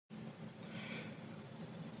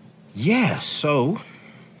Yeah, so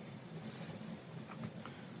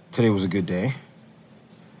today was a good day.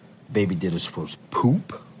 Baby did his first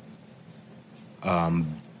poop,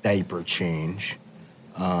 diaper change.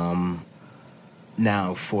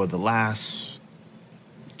 Now, for the last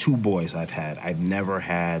two boys I've never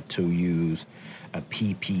had to use a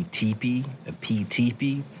PPTP, a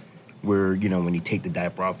PTP, where, when you take the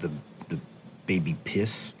diaper off, the baby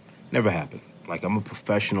piss. Never happened. Like, I'm a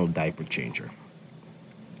professional diaper changer.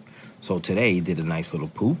 So today, he did a nice little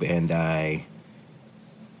poop, and I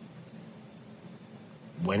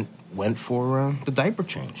went for the diaper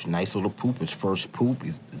change. Nice little poop. His first poop.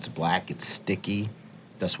 It's black. It's sticky.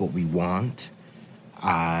 That's what we want.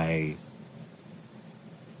 I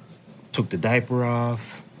took the diaper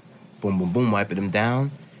off. Boom, boom, boom. Wiping him down,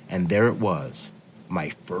 and there it was. My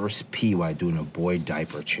first pee while doing a boy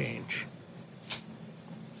diaper change.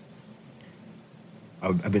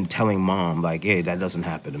 I've been telling mom, like, hey, that doesn't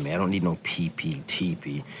happen to me. I don't need no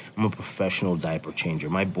PPTP. I'm a professional diaper changer.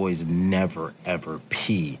 My boys never, ever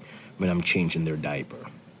pee when I'm changing their diaper.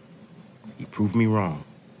 He proved me wrong.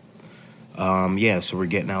 Yeah, so we're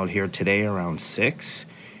getting out here today around 6.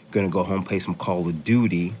 Gonna go home, play some Call of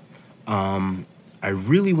Duty. I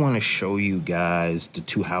really want to show you guys the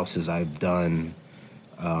 2 houses I've done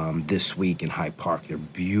this week in Hyde Park. They're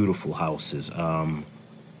beautiful houses.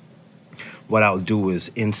 What I'll do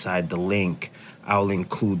is inside the link, I'll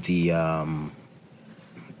include the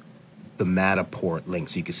Matterport link,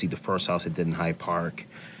 so you can see the first house I did in Hyde Park,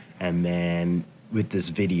 and then with this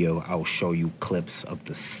video, I'll show you clips of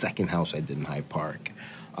the second house I did in Hyde Park.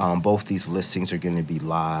 Both these listings are going to be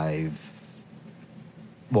live.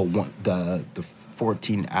 Well, the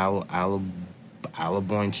 14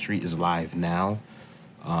 Alaboyne Street is live now.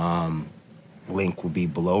 Link will be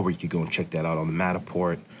below where you can go and check that out on the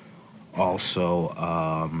Matterport. Also,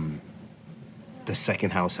 the second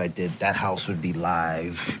house I did, that house would be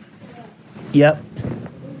live. Yep.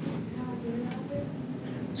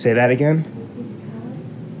 Say that again?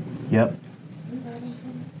 Yep.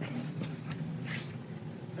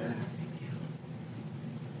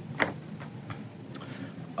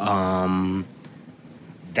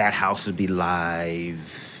 That house would be live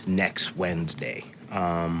next Wednesday.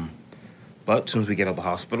 But as soon as we get out of the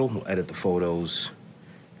hospital, we'll edit the photos,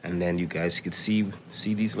 and then you guys could see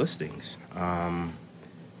these listings. I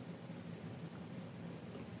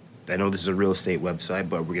know this is a real estate website,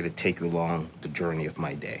 but we're gonna take you along the journey of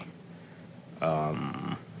my day.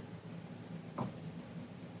 I'm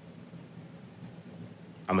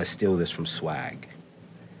gonna steal this from Swag.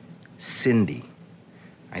 Cindy,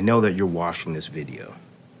 I know that you're watching this video.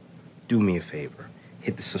 Do me a favor,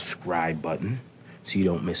 hit the subscribe button so you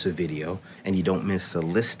don't miss a video and you don't miss the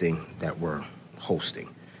listing that we're hosting.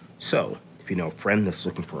 So if you know a friend that's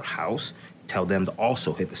looking for a house, tell them to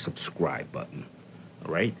also hit the subscribe button.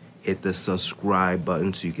 All right, hit the subscribe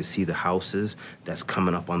button so you can see the houses that's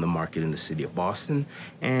coming up on the market in the city of Boston.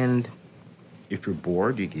 And if you're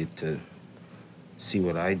bored, you get to see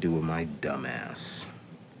what I do with my dumb ass.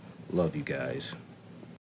 Love you guys.